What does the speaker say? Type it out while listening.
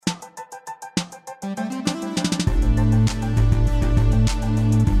Hello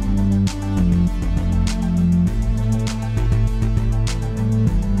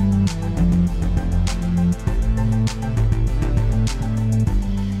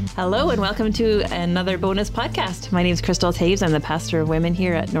and welcome to another bonus podcast. My name is Crystal Taves. I'm the pastor of women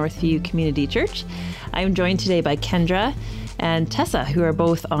here at Northview Community Church. I'm joined today by Kendra and Tessa, who are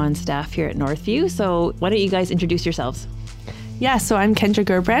both on staff here at Northview. So why don't you guys introduce yourselves? Yeah, so I'm Kendra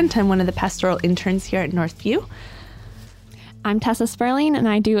Gerbrandt. I'm one of the pastoral interns here at Northview. I'm Tessa Sperling, and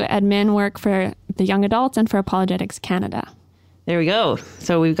I do admin work for the Young Adults and for Apologetics Canada. There we go.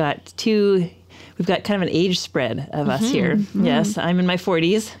 So we've got kind of an age spread of us here. Mm-hmm. Yes, I'm in my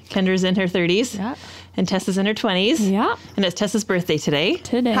 40s. Kendra's in her 30s. Yeah. And Tessa's in her 20s. Yeah. And it's Tessa's birthday today.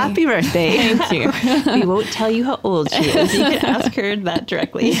 Happy birthday. Thank you. We won't tell you how old she is. You can ask her that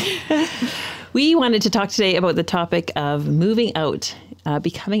directly. We wanted to talk today about the topic of moving out,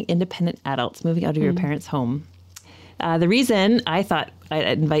 becoming independent adults, moving out of your parents' home. The reason I thought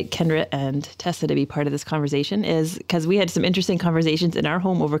I'd invite Kendra and Tessa to be part of this conversation is because we had some interesting conversations in our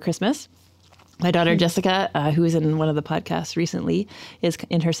home over Christmas. My daughter, Jessica, who was in one of the podcasts recently, is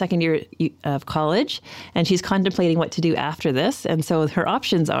in her second year of college, and she's contemplating what to do after this. And so her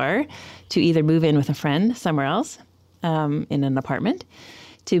options are to either move in with a friend somewhere else in an apartment,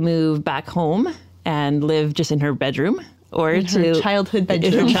 to move back home and live just in her bedroom, or in her childhood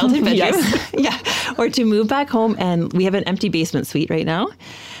bedroom. Yes. Yeah. Or to move back home, and we have an empty basement suite right now.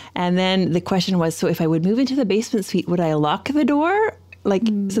 And then the question was, so if I would move into the basement suite, would I lock the door?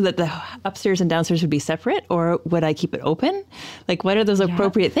 So that the upstairs and downstairs would be separate, or would I keep it open? Like, what are those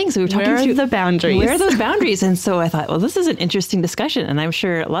appropriate things? So we were talking through the boundaries. Where are those boundaries? And so I thought, well, this is an interesting discussion. And I'm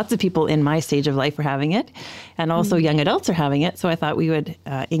sure lots of people in my stage of life are having it. And also young adults are having it. So I thought we would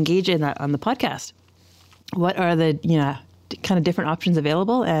engage in that on the podcast. What are the, kind of different options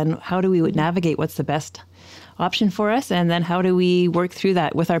available, and how do we navigate what's the best option for us? And then how do we work through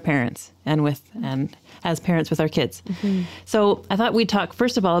that with our parents and as parents with our kids? Mm-hmm. So I thought we'd talk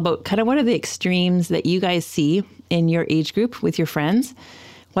first of all about kind of what are the extremes that you guys see in your age group with your friends.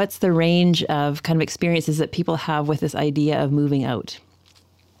 What's the range of kind of experiences that people have with this idea of moving out?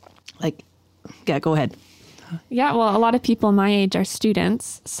 Go ahead. Yeah, well, a lot of people my age are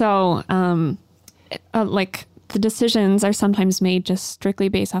students. So the decisions are sometimes made just strictly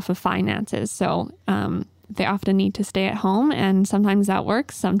based off of finances. So they often need to stay at home, and sometimes that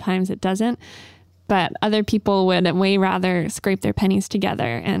works, sometimes it doesn't. But other people would way rather scrape their pennies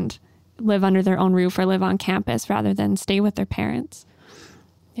together and live under their own roof or live on campus rather than stay with their parents.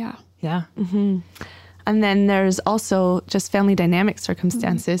 Yeah. Yeah. Mm-hmm. And then there's also just family dynamic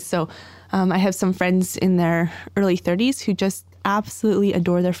circumstances. Mm-hmm. So I have some friends in their early 30s who just absolutely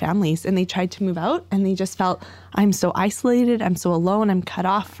adore their families, and they tried to move out and they just felt, I'm so isolated, I'm so alone, I'm cut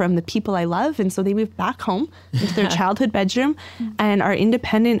off from the people I love. And so they moved back home into their childhood bedroom and are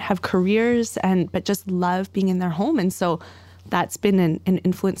independent, have careers, but just love being in their home. And so that's been an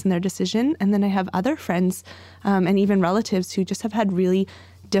influence in their decision. And then I have other friends and even relatives who just have had really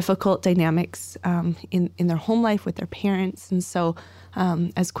difficult dynamics in their home life with their parents. And so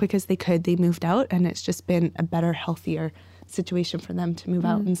as quick as they could, they moved out, and it's just been a better, healthier situation for them to move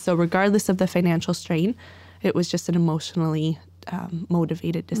out. And so regardless of the financial strain, it was just an emotionally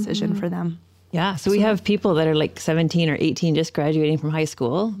motivated decision for them. Yeah. So we have people that are like 17 or 18 just graduating from high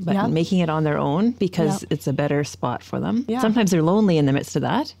school, but making it on their own because it's a better spot for them. Yeah. Sometimes they're lonely in the midst of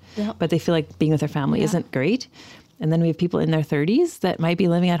that, but they feel like being with their family isn't great. And then we have people in their 30s that might be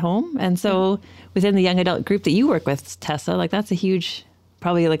living at home. And so within the young adult group that you work with, Tessa, that's a huge,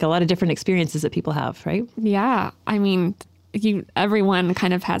 probably a lot of different experiences that people have, right? Yeah. I mean, everyone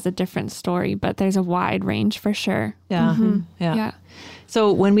kind of has a different story, but there's a wide range for sure. Yeah. Mm-hmm. Yeah.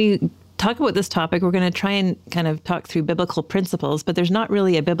 So when we talk about this topic, we're going to try and kind of talk through biblical principles, but there's not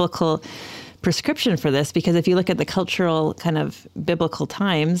really a biblical prescription for this, because if you look at the cultural kind of biblical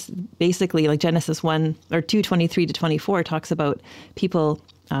times, basically like Genesis 1 or 2:23-24 talks about people,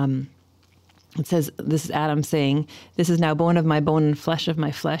 it says, this is Adam saying, "This is now bone of my bone and flesh of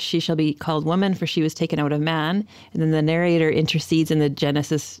my flesh. She shall be called woman, for she was taken out of man." And then the narrator intercedes in the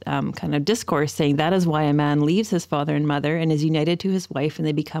Genesis kind of discourse saying, "That is why a man leaves his father and mother and is united to his wife, and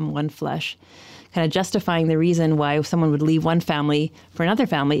they become one flesh." Kind of justifying the reason why someone would leave one family for another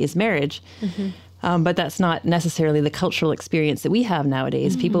family is marriage. Mm-hmm. But that's not necessarily the cultural experience that we have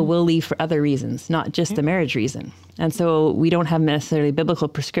nowadays. Mm-hmm. People will leave for other reasons, not just the marriage reason. And so we don't have necessarily biblical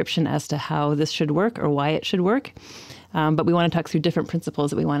prescription as to how this should work or why it should work. But we want to talk through different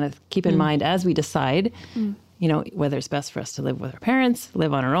principles that we want to keep in mind as we decide, whether it's best for us to live with our parents,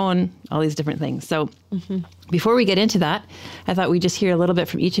 live on our own, all these different things. So before we get into that, I thought we'd just hear a little bit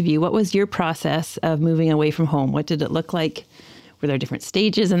from each of you. What was your process of moving away from home? What did it look like? Were there different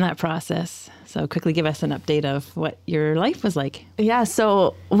stages in that process? So quickly give us an update of what your life was like. Yeah,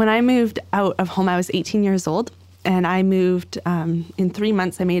 so when I moved out of home, I was 18 years old, and I moved in 3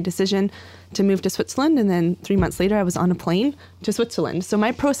 months. I made a decision to move to Switzerland, and then 3 months later, I was on a plane to Switzerland. So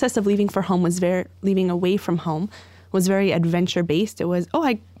my process of leaving leaving away from home was very adventure based. It was,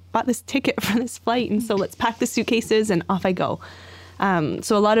 I bought this ticket for this flight, and so let's pack the suitcases and off I go.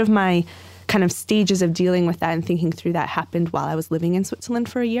 So a lot of my kind of stages of dealing with that and thinking through that happened while I was living in Switzerland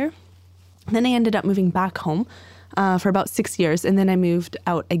for a year. Then I ended up moving back home for about 6 years, and then I moved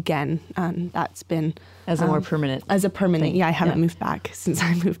out again, and that's been as a more permanent. As a permanent, thing. I haven't moved back since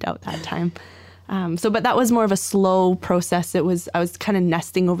I moved out that time. But that was more of a slow process. I was kind of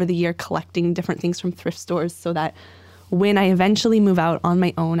nesting over the year, collecting different things from thrift stores, so that when I eventually move out on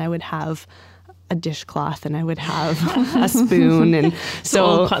my own, I would have a dishcloth and I would have a spoon, and so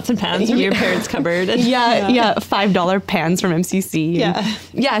old pots and pans from your parents' cupboard. Yeah, $5 pans from MCC.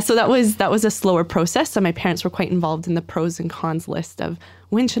 So that was a slower process. So my parents were quite involved in the pros and cons list of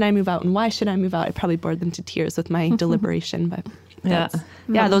when should I move out and why should I move out. I probably bored them to tears with my deliberation, but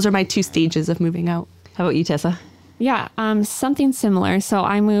those are my 2 stages of moving out. How about you, Tessa? Yeah, something similar. So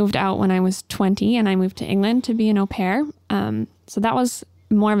I moved out when I was 20, and I moved to England to be an au pair. So that was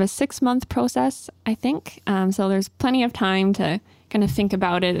more of a 6-month process, I think. So there's plenty of time to kind of think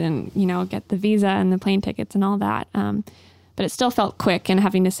about it and, get the visa and the plane tickets and all that. But it still felt quick, and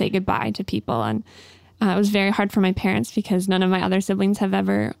having to say goodbye to people. And it was very hard for my parents because none of my other siblings have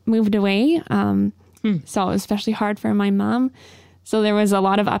ever moved away. So it was especially hard for my mom. So there was a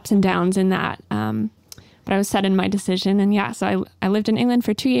lot of ups and downs in that. But I was set in my decision. And so I lived in England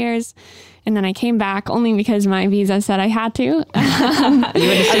for 2 years. And then I came back only because my visa said I had to. You would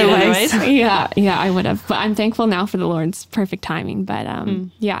have stayed otherwise? Yeah, I would have. But I'm thankful now for the Lord's perfect timing. But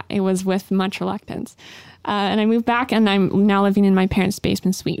it was with much reluctance. And I moved back, and I'm now living in my parents'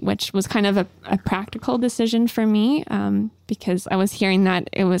 basement suite, which was kind of a practical decision for me because I was hearing that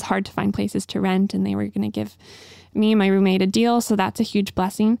it was hard to find places to rent, and they were going to give me and my roommate a deal. So that's a huge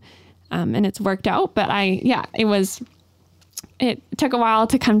blessing. And it's worked out. But it took a while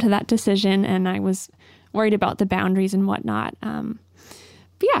to come to that decision, and I was worried about the boundaries and whatnot. But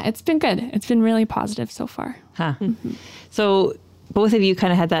it's been good. It's been really positive so far. Huh. So both of you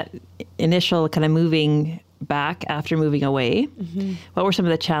kind of had that initial kind of moving back after moving away. What were some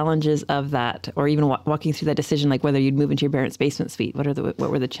of the challenges of that, or even walking through that decision, like whether you'd move into your parents' basement suite? What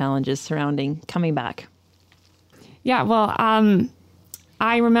were the challenges surrounding coming back? Yeah, well,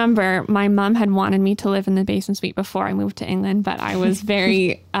 I remember my mom had wanted me to live in the basement suite before I moved to England, but I was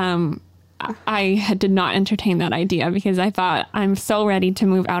very, I did not entertain that idea because I thought I'm so ready to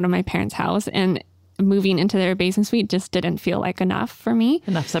move out of my parents' house, and moving into their basement suite just didn't feel like enough for me.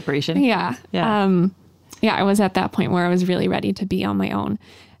 Enough separation. Yeah. I was at that point where I was really ready to be on my own.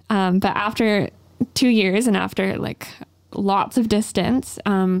 But after 2 years and after like lots of distance,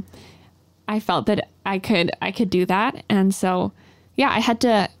 I felt that I could do that. And so,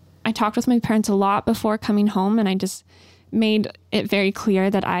 I talked with my parents a lot before coming home, and I just made it very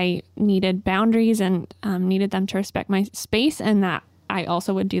clear that I needed boundaries and needed them to respect my space, and that I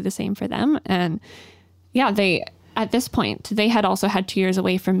also would do the same for them. And at this point, they had also had 2 years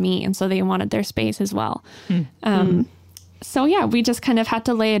away from me, and so they wanted their space as well. So we just kind of had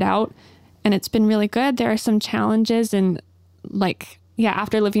to lay it out, and it's been really good. There are some challenges, and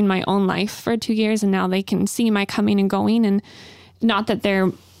after living my own life for 2 years, and now they can see my coming and going, and not that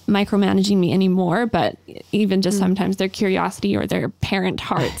they're micromanaging me anymore, but even just sometimes their curiosity or their parent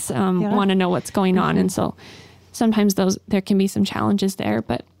hearts want to know what's going on. And so sometimes there can be some challenges there,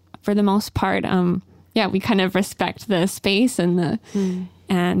 but for the most part, we kind of respect the space and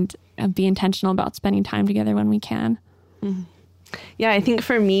and be intentional about spending time together when we can. Yeah, I think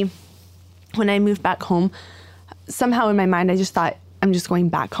for me, when I moved back home, somehow in my mind, I just thought, I'm just going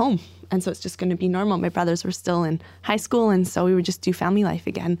back home. And so it's just going to be normal. My brothers were still in high school, and so we would just do family life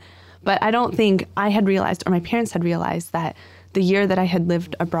again. But I don't think I had realized, or my parents had realized, that the year that I had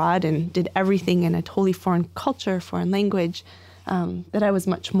lived abroad and did everything in a totally foreign culture, foreign language, that I was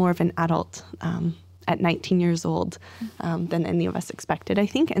much more of an adult at 19 years old than any of us expected, I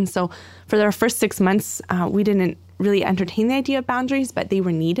think. And so for our first 6 months, we didn't really entertain the idea of boundaries, but they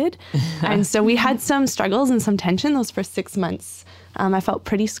were needed. And so we had some struggles and some tension those first 6 months. I felt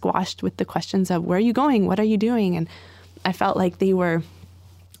pretty squashed with the questions of, where are you going? What are you doing? And I felt like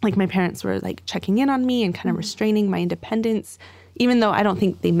my parents were like checking in on me and kind of restraining my independence, even though I don't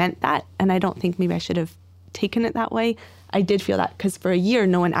think they meant that. And I don't think maybe I should have taken it that way, I did feel that, because for a year,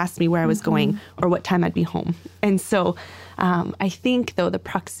 no one asked me where I was going or what time I'd be home. And so I think, though, the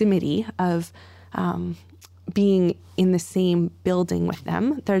proximity of being in the same building with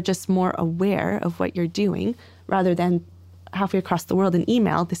them, they're just more aware of what you're doing rather than halfway across the world in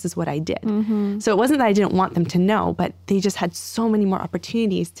email, this is what I did. So it wasn't that I didn't want them to know, but they just had so many more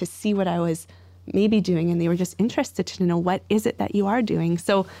opportunities to see what I was maybe doing, and they were just interested to know, what is it that you are doing?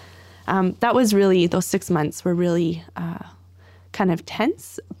 So that was really, those 6 months were really kind of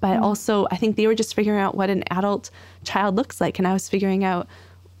tense, but also I think they were just figuring out what an adult child looks like, and I was figuring out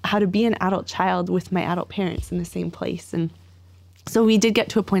how to be an adult child with my adult parents in the same place. And so we did get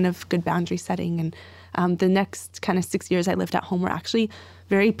to a point of good boundary setting, and the next kind of 6 years I lived at home were actually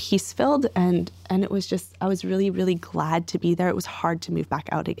very peace-filled, and it was just, I was really, really glad to be there. It was hard to move back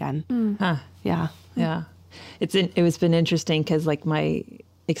out again. Yeah. It's been interesting, because like my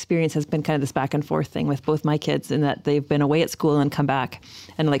experience has been kind of this back and forth thing with both my kids, in that they've been away at school and come back.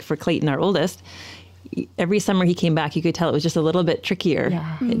 And like for Clayton, our oldest, every summer he came back, you could tell it was just a little bit trickier,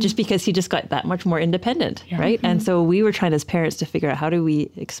 just because he just got that much more independent, right? And so we were trying as parents to figure out, how do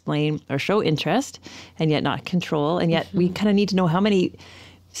we explain or show interest and yet not control? And yet we kind of need to know how many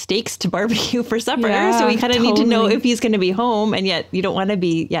steaks to barbecue for supper. So we kind of need to know if he's going to be home, and yet you don't want to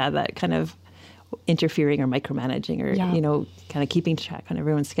be, that kind of interfering or micromanaging, or, kind of keeping track on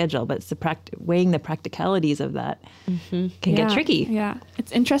everyone's schedule. But it's the weighing the practicalities of that can get tricky. Yeah.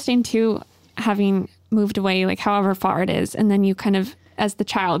 It's interesting too, having moved away, like however far it is, and then you kind of, as the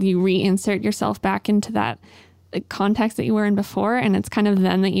child, you reinsert yourself back into that context that you were in before, and it's kind of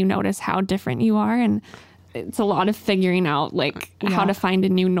then that you notice how different you are, and it's a lot of figuring out how to find a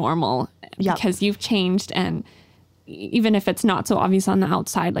new normal, because you've changed, and even if it's not so obvious on the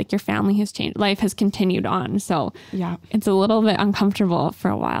outside, like your family has changed, life has continued on, so it's a little bit uncomfortable for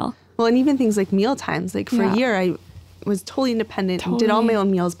a while. Well, and even things like meal times, like for a year I was totally independent and did all my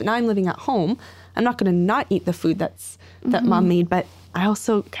own meals, but now I'm living at home. I'm not going to not eat the food that mom made, but I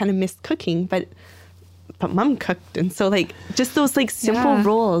also kind of missed cooking, but mom cooked. And so just those simple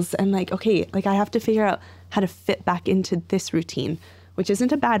roles, and okay, I have to figure out how to fit back into this routine, which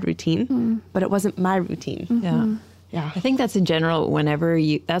isn't a bad routine, but it wasn't my routine. I think that's in general,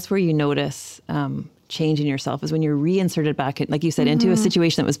 that's where you notice change in yourself, is when you're reinserted back, like you said, into a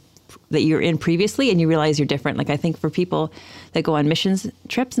situation that you were in previously, and you realize you're different. Like I think for people that go on missions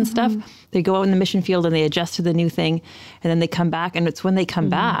trips and stuff, they go out in the mission field and they adjust to the new thing, and then they come back, and it's when they come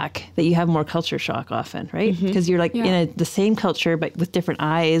back that you have more culture shock often, right? Because you're in the same culture, but with different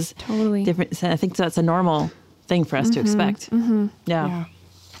eyes. Totally. Different. I think that's a normal thing for us to expect. Yeah.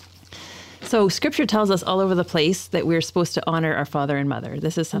 So scripture tells us all over the place that we're supposed to honor our father and mother.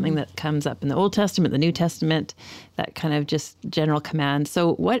 This is something that comes up in the Old Testament, the New Testament, that kind of just general command.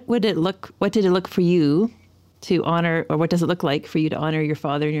 So what did it look for you to honor, or what does it look like for you to honor your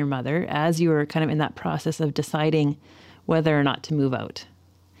father and your mother as you were kind of in that process of deciding whether or not to move out?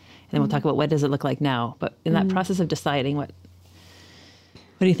 And then we'll talk about what does it look like now. But in that process of deciding, what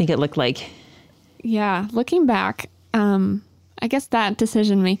do you think it looked like? Yeah, looking back, I guess that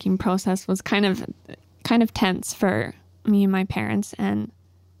decision-making process was kind of tense for me and my parents. And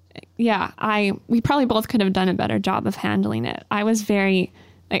we probably both could have done a better job of handling it. I was very,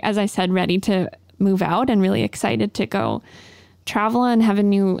 as I said, ready to move out and really excited to go travel and have a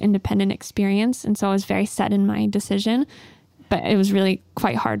new independent experience. And so I was very set in my decision, but it was really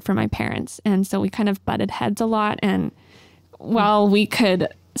quite hard for my parents. And so we kind of butted heads a lot. And while we could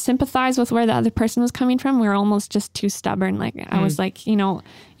sympathize with where the other person was coming from, we were almost just too stubborn. I was like,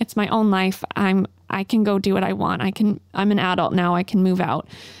 it's my own life. I can go do what I want. I'm an adult now. I can move out.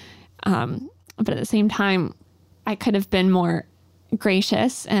 But at the same time, I could have been more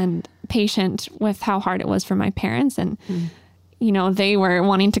gracious and patient with how hard it was for my parents. And, they were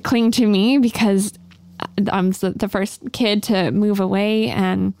wanting to cling to me because I'm the first kid to move away,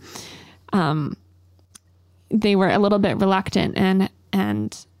 and they were a little bit reluctant and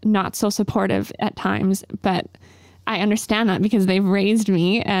not so supportive at times, but I understand that because they've raised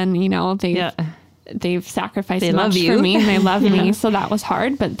me, and they've sacrificed much for me, and they love me. So that was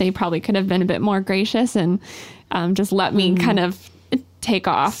hard, but they probably could have been a bit more gracious and just let me kind of take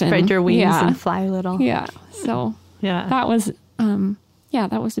off, spread your wings and fly a little. Yeah. So that was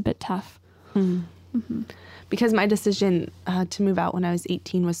that was a bit tough. Because my decision to move out when I was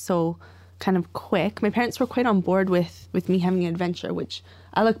 18 was so kind of quick. My parents were quite on board with me having an adventure, which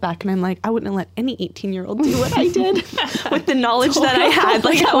I look back and I'm like, I wouldn't have let any 18-year-old do what I did with the knowledge that I had.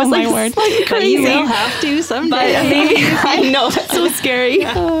 I was like crazy. You will have to someday. I know, that's so scary.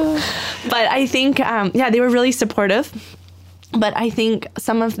 But I think, they were really supportive. But I think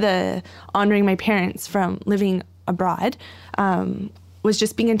some of the honoring my parents from living abroad was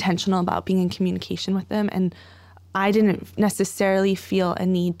just being intentional about being in communication with them. And I didn't necessarily feel a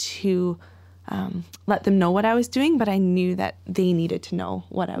need to let them know what I was doing, but I knew that they needed to know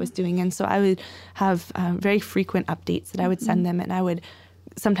what I was doing. And so I would have very frequent updates that I would send them, and I would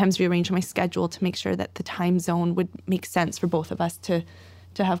sometimes rearrange my schedule to make sure that the time zone would make sense for both of us to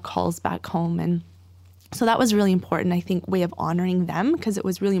have calls back home. And so that was really important, I think, way of honoring them, because it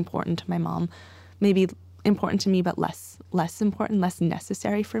was really important to my mom, maybe important to me, but less important, less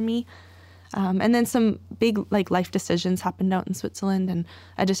necessary for me. And then some big life decisions happened out in Switzerland, and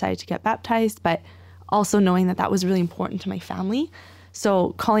I decided to get baptized, but also knowing that that was really important to my family.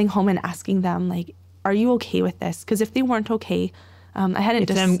 So calling home and asking them, are you okay with this? Because if they weren't okay, I hadn't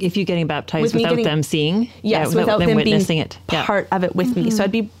if you getting baptized without them seeing, without them witnessing being it, part of it with me. So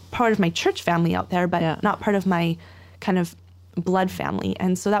I'd be part of my church family out there, but not part of my kind of blood family.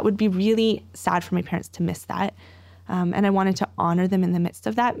 And so that would be really sad for my parents to miss that. And I wanted to honor them in the midst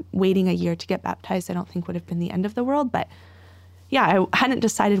of that. Waiting a year to get baptized, I don't think would have been the end of the world. But I hadn't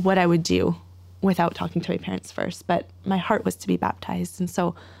decided what I would do without talking to my parents first. But my heart was to be baptized. And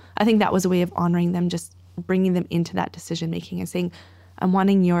so I think that was a way of honoring them, just bringing them into that decision making and saying, I'm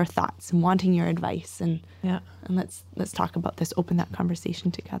wanting your thoughts and wanting your advice. And let's talk about this, open that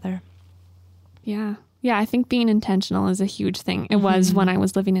conversation together. Yeah. Yeah, I think being intentional is a huge thing. It was when I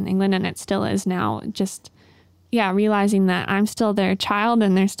was living in England, and it still is now. Just realizing that I'm still their child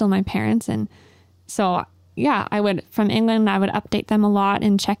and they're still my parents. And so, from England, I would update them a lot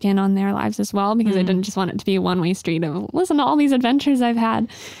and check in on their lives as well, because I didn't just want it to be a one-way street of listen to all these adventures I've had.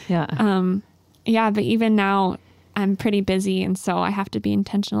 But even now I'm pretty busy. And so I have to be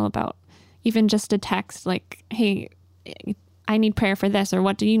intentional about even just a text like, hey, I need prayer for this, or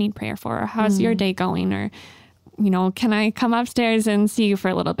what do you need prayer for? Or how's your day going? Or, can I come upstairs and see you for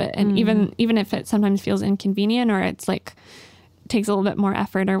a little bit? And even if it sometimes feels inconvenient, or it's takes a little bit more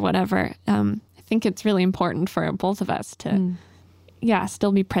effort or whatever, I think it's really important for both of us to,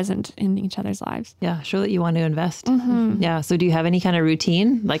 still be present in each other's lives. Yeah, show that you want to invest. Yeah. So do you have any kind of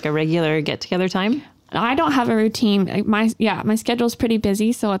routine, like a regular get together time? I don't have a routine. My schedule's pretty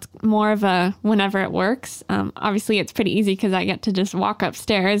busy, so it's more of a whenever it works. Obviously, it's pretty easy because I get to just walk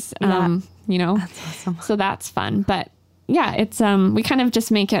upstairs. That's awesome. So that's fun. But it's we kind of just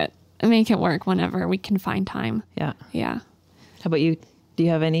make it work whenever we can find time. Yeah. Yeah. How about you? Do you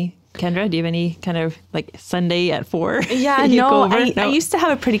have any, Kendra? Do you have any kind of Sunday at 4? Yeah, no. I used to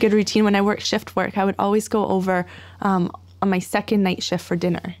have a pretty good routine when I worked shift work. I would always go over on my second night shift for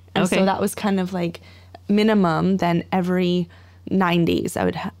dinner, and so that was kind of minimum. Then every 9 days I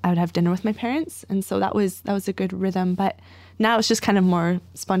would have dinner with my parents, and so that was a good rhythm. But now it's just kind of more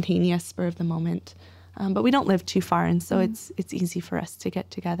spontaneous, spur of the moment. But we don't live too far, and so it's easy for us to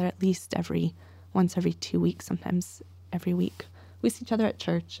get together at least once every 2 weeks, sometimes every week. We see each other at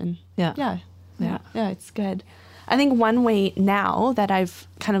church, and it's good. I think one way now that I've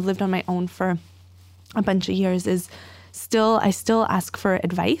kind of lived on my own for a bunch of years is I still ask for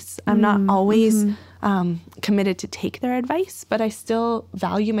advice. I'm not always committed to take their advice, but I still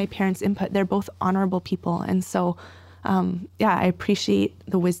value my parents' input. They're both honorable people. And so, I appreciate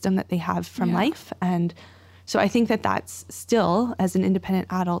the wisdom that they have from life. And so I think that that's still, as an independent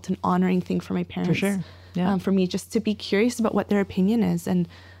adult, an honoring thing for my parents. For sure. Yeah. For me, just to be curious about what their opinion is. And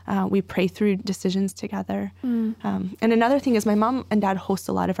we pray through decisions together. And another thing is my mom and dad host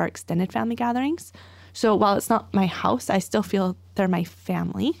a lot of our extended family gatherings. So while it's not my house, I still feel they're my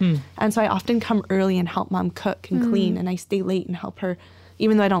family. And so I often come early and help mom cook and clean, and I stay late and help her.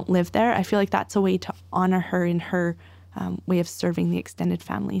 Even though I don't live there, I feel like that's a way to honor her in her way of serving the extended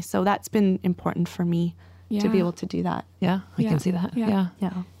family. So that's been important for me to be able to do that. Yeah, I can see that. Yeah.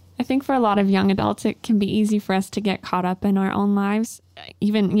 I think for a lot of young adults, it can be easy for us to get caught up in our own lives,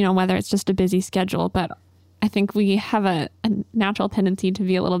 even, whether it's just a busy schedule. But I think we have a natural tendency to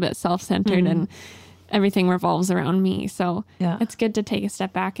be a little bit self-centered and everything revolves around me. So it's good to take a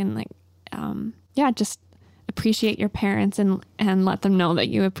step back and just appreciate your parents and let them know that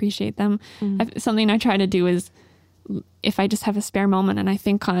you appreciate them. Something I try to do is if I just have a spare moment and I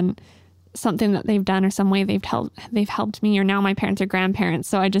think on something that they've done or some way they've helped me, or now my parents are grandparents.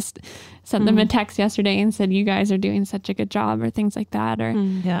 So I just sent them a text yesterday and said, you guys are doing such a good job, or things like that. Or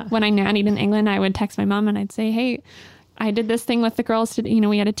when I nannied in England, I would text my mom and I'd say, hey, I did this thing with the girls today.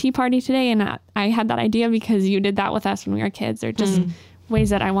 We had a tea party today, and I had that idea because you did that with us when we were kids, or just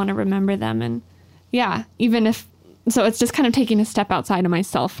ways that I want to remember them. And so it's just kind of taking a step outside of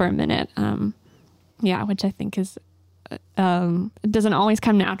myself for a minute. Which I think is it doesn't always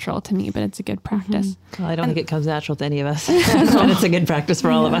come natural to me, but it's a good practice. Well, I don't think it comes natural to any of us, but it's a good practice for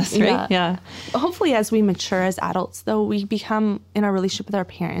all of us, right? Yeah. Hopefully, as we mature as adults, though, we become, in our relationship with our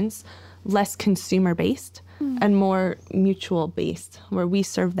parents, less consumer-based and more mutual-based, where we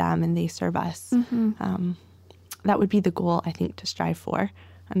serve them and they serve us. That would be the goal, I think, to strive for.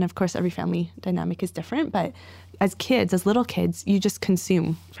 And of course, every family dynamic is different, but as kids, as little kids, you just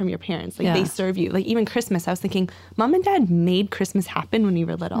consume from your parents. Like they serve you. Like even Christmas, I was thinking, Mom and Dad made Christmas happen when we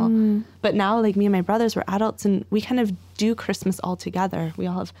were little. But now, like me and my brothers, we're adults and we kind of do Christmas all together. We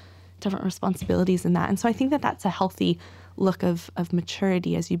all have different responsibilities in that. And so I think that that's a healthy look of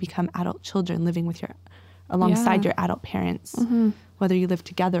maturity as you become adult children living with alongside your adult parents, whether you live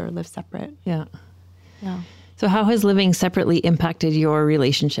together or live separate. Yeah. Yeah. So how has living separately impacted your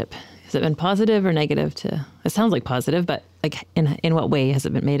relationship? Has it been positive or negative? It sounds like positive, but like in what way has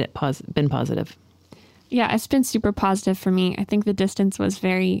it been positive? Yeah, it's been super positive for me. I think the distance was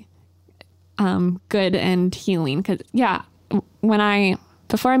very good and healing because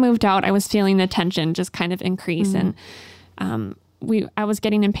before I moved out, I was feeling the tension just kind of increase, and I was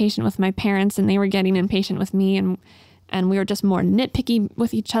getting impatient with my parents, and they were getting impatient with me, and we were just more nitpicky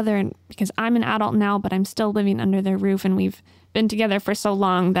with each other. And because I'm an adult now, but I'm still living under their roof, and we've been together for so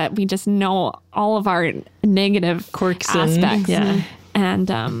long that we just know all of our negative quirks aspects.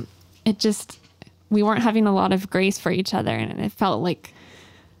 And we weren't having a lot of grace for each other, and it felt like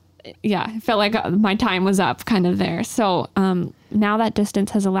my time was up kind of there. So now that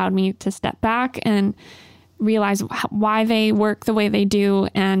distance has allowed me to step back and realize why they work the way they do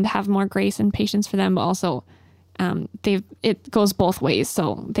and have more grace and patience for them, but also it goes both ways.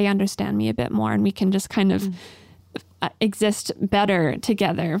 So they understand me a bit more, and we can just kind of exist better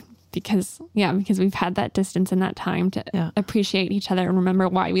together because we've had that distance and that time to appreciate each other and remember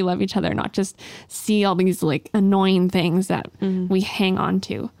why we love each other, not just see all these like annoying things that we hang on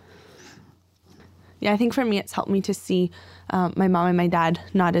to. Yeah, I think for me, it's helped me to see my mom and my dad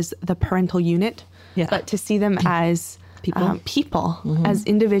not as the parental unit, but to see them as people, as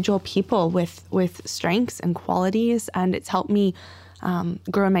individual people with strengths and qualities. And it's helped me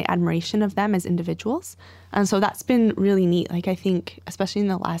grow in my admiration of them as individuals. And so that's been really neat. Like, I think, especially in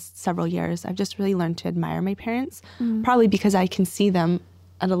the last several years, I've just really learned to admire my parents, probably because I can see them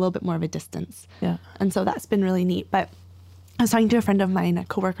at a little bit more of a distance. Yeah. And so that's been really neat. But I was talking to a friend of mine, a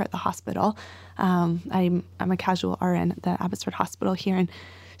coworker at the hospital. I'm a casual RN at the Abbotsford Hospital here, and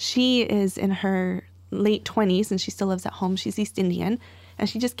she is in her late 20s and she still lives at home. She's East Indian, and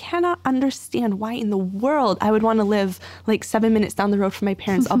she just cannot understand why in the world I would want to live like 7 minutes down the road from my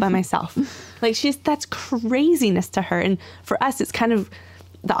parents all by myself. Like that's craziness to her. And for us, it's kind of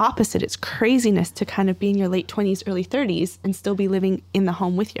the opposite. It's craziness to kind of be in your late 20s, early 30s and still be living in the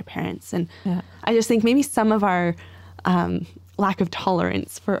home with your parents. And I just think maybe some of our lack of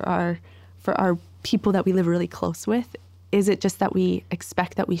tolerance for our people that we live really close with, is it just that we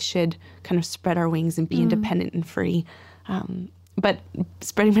expect that we should kind of spread our wings and be independent and free? But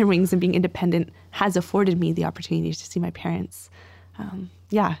spreading my wings and being independent has afforded me the opportunity to see my parents,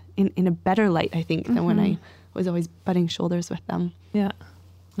 in a better light, I think, than when I was always butting shoulders with them. Yeah.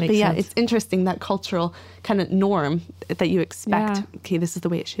 Makes sense. It's interesting, that cultural kind of norm that you expect, okay, this is the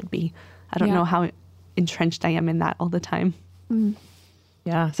way it should be. I don't know how entrenched I am in that all the time.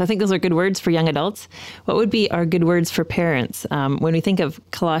 Yeah. So I think those are good words for young adults. What would be our good words for parents? When we think of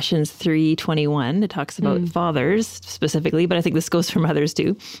Colossians 3:21, it talks about fathers specifically, but I think this goes for mothers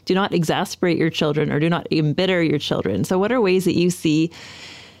too. Do not exasperate your children or do not embitter your children. So what are ways that you see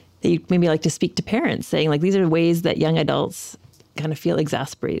that you maybe like to speak to parents, saying like, these are ways that young adults kind of feel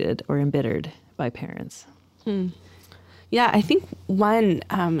exasperated or embittered by parents? Yeah, I think one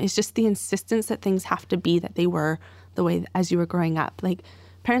is just the insistence that things have to be that they were the way as you were growing up. Like,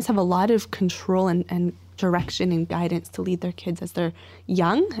 parents have a lot of control and direction and guidance to lead their kids as they're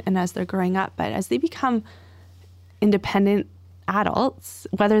young and as they're growing up. But as they become independent adults,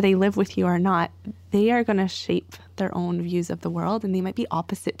 whether they live with you or not, they are going to shape their own views of the world, and they might be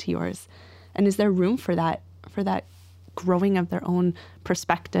opposite to yours. And is there room for that growing of their own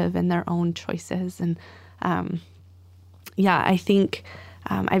perspective and their own choices? And I think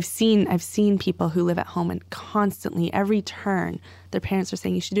I've seen people who live at home and constantly, every turn, their parents are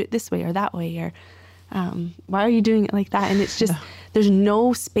saying, you should do it this way or that way, or why are you doing it like that? And it's just, there's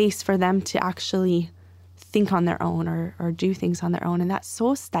no space for them to actually think on their own or do things on their own. And that's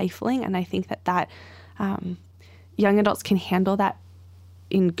so stifling. And I think that young adults can handle that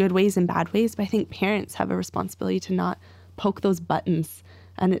in good ways and bad ways. But I think parents have a responsibility to not poke those buttons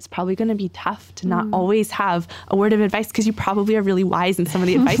And it's probably going to be tough to not always have a word of advice, because you probably are really wise in some of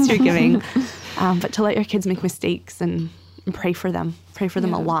the advice you're giving. But to let your kids make mistakes and pray for them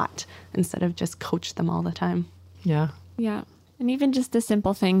a lot instead of just coach them all the time. Yeah. Yeah. And even just the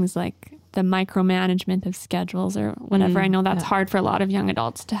simple things like the micromanagement of schedules or whatever. I know that's hard for a lot of young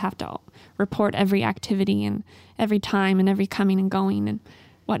adults to have to report every activity and every time and every coming and going and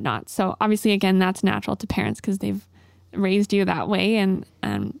whatnot. So obviously, again, that's natural to parents because they've raised you that way and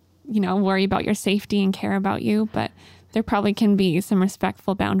worry about your safety and care about you. But there probably can be some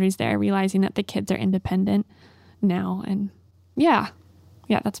respectful boundaries there, realizing that the kids are independent now. And yeah,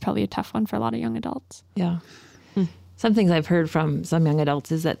 that's probably a tough one for a lot of young adults. Yeah. Some things I've heard from some young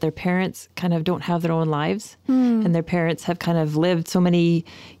adults is that their parents kind of don't have their own lives and their parents have kind of lived so many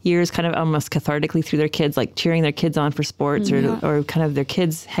years kind of almost cathartically through their kids, like cheering their kids on for sports or kind of their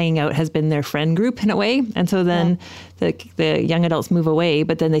kids hanging out has been their friend group in a way. And so then the young adults move away,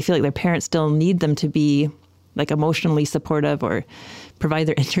 but then they feel like their parents still need them to be like emotionally supportive or provide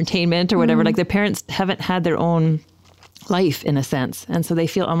their entertainment or whatever. Like their parents haven't had their own life in a sense. And so they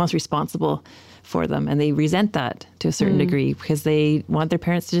feel almost responsible for them and they resent that to a certain degree because they want their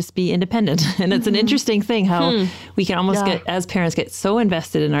parents to just be independent. And it's an interesting thing how we can almost as parents get so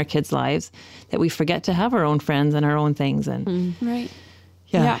invested in our kids' lives that we forget to have our own friends and our own things. And Right.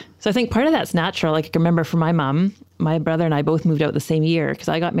 Yeah. So I think part of that's natural. Like I can remember for my mom, my brother and I both moved out the same year because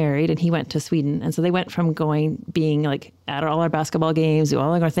I got married and he went to Sweden. And so they went from being like at all our basketball games,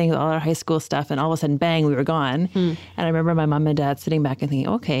 all of our things, all our high school stuff. And all of a sudden, bang, we were gone. And I remember my mom and dad sitting back and thinking,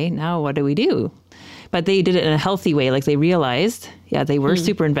 okay, now what do we do? But they did it in a healthy way. Like they realized, they were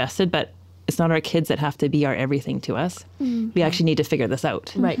super invested, but it's not our kids that have to be our everything to us. We actually need to figure this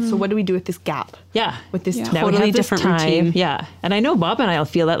out. Right. So what do we do with this gap? Yeah. With this Now we totally have this different time. routine. Yeah. And I know Bob and I will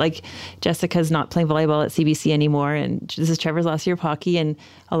feel that, like Jessica's not playing volleyball at CBC anymore. And this is Trevor's last year of hockey. And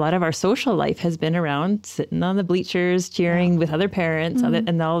a lot of our social life has been around sitting on the bleachers, cheering with other parents.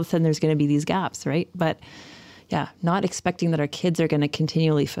 And all of a sudden there's going to be these gaps, right? But not expecting that our kids are going to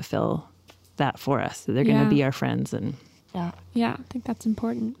continually fulfill that for us. That they're going to be our friends. And Yeah, I think that's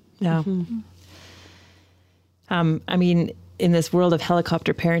important. yeah. I mean, in this world of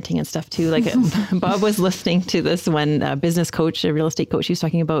helicopter parenting and stuff too, like Bob was listening to this one business coach, a real estate coach, he was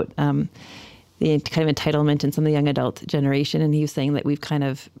talking about the kind of entitlement in some of the young adult generation. And he was saying that we've kind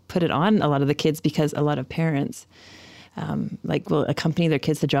of put it on a lot of the kids because a lot of parents will accompany their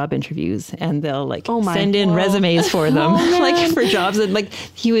kids to job interviews and they'll send in resumes for them, for jobs. And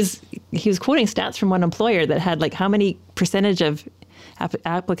he was quoting stats from one employer that had how many percentage of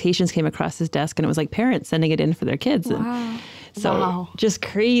applications came across his desk, and it was parents sending it in for their kids. Wow. And so just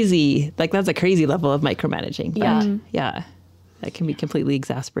crazy. That's a crazy level of micromanaging. But yeah, that can be completely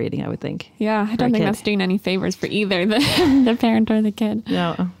exasperating, I would think. Yeah, I don't think that's doing any favors for either the parent or the kid.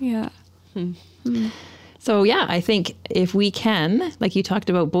 No. Yeah. So yeah, I think if we can, like you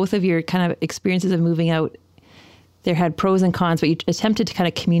talked about both of your kind of experiences of moving out, there had pros and cons, but you attempted to kind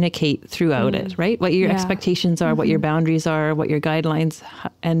of communicate throughout it, right? What your expectations are, what your boundaries are, what your guidelines,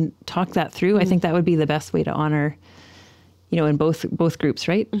 and talk that through. I think that would be the best way to honor, in both groups,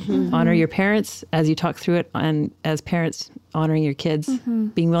 right? Honor your parents as you talk through it, and as parents honoring your kids,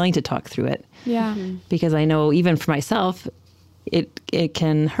 being willing to talk through it. Yeah. Because I know even for myself, it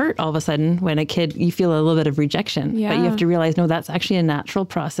can hurt all of a sudden when a kid, you feel a little bit of rejection, but you have to realize, no, that's actually a natural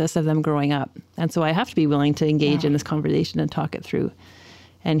process of them growing up. And so I have to be willing to engage in this conversation and talk it through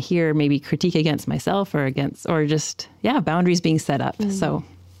and hear maybe critique against myself or just boundaries being set up. So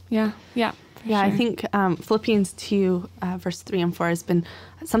Yeah. Sure. I think Philippians 2, verse 3 and 4 has been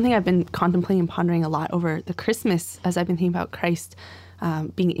something I've been contemplating and pondering a lot over the Christmas as I've been thinking about Christ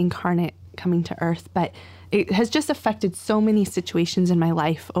being incarnate, coming to earth. But it has just affected so many situations in my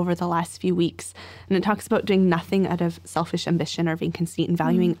life over the last few weeks. And it talks about doing nothing out of selfish ambition or vain conceit and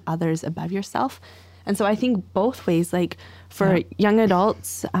valuing others above yourself. And so I think both ways, for young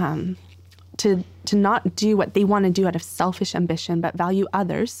adults, to not do what they want to do out of selfish ambition, but value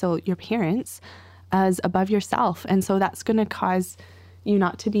others, so your parents, as above yourself. And so that's going to cause you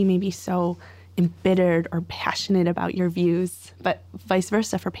not to be maybe so embittered or passionate about your views, but vice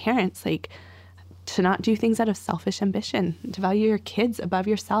versa for parents, to not do things out of selfish ambition, to value your kids above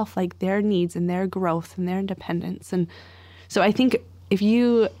yourself, their needs and their growth and their independence. And so I think if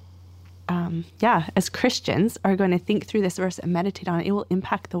you, as Christians are going to think through this verse and meditate on it, it will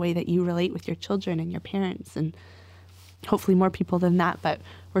impact the way that you relate with your children and your parents and hopefully more people than that. But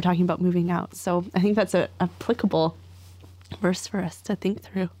we're talking about moving out. So I think that's a applicable verse for us to think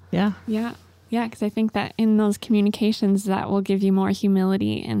through. yeah. Yeah. Yeah, because I think that in those communications, that will give you more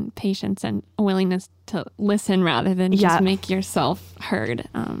humility and patience and a willingness to listen rather than just make yourself heard.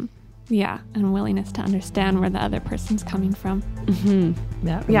 And willingness to understand where the other person's coming from. Mm-hmm.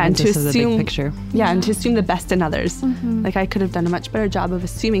 And to assume the big picture. And to assume the best in others. Mm-hmm. Like I could have done a much better job of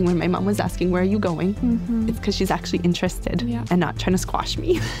assuming when my mom was asking, "Where are you going?" Mm-hmm. It's because she's actually interested and not trying to squash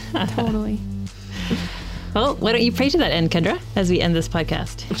me. Totally. Well, why don't you pray to that end, Kendra, as we end this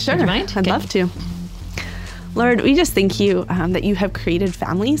podcast? Sure. Would you mind? I'd love to. Lord, we just thank you that you have created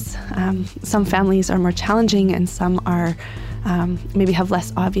families. Some families are more challenging and some are maybe have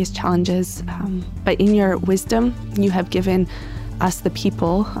less obvious challenges. But in your wisdom, you have given us the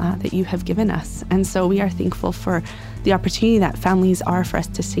people that you have given us. And so we are thankful for the opportunity that families are for us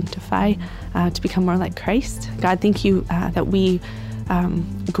to sanctify, to become more like Christ. God, thank you that we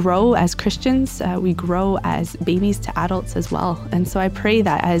grow as Christians, we grow as babies to adults as well. And so I pray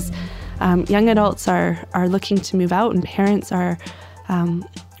that as young adults are looking to move out and parents are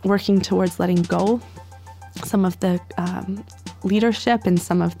working towards letting go some of the leadership and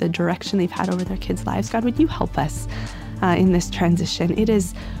some of the direction they've had over their kids' lives, God, would you help us in this transition? It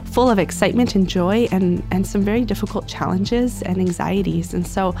is full of excitement and joy and some very difficult challenges and anxieties. And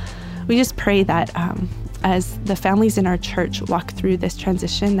so we just pray that as the families in our church walk through this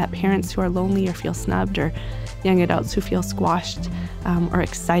transition, that parents who are lonely or feel snubbed or young adults who feel squashed or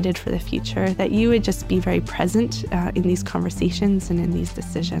excited for the future, that you would just be very present in these conversations and in these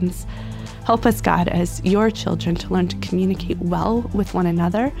decisions. Help us, God, as your children to learn to communicate well with one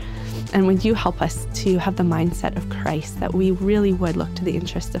another. And would you help us to have the mindset of Christ, that we really would look to the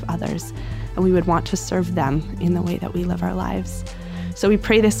interests of others and we would want to serve them in the way that we live our lives. So we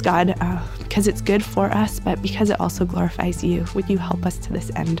pray this, God, because it's good for us, but because it also glorifies you. Would you help us to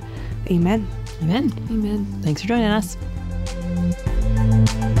this end? Amen. Amen. Amen. Thanks for joining us.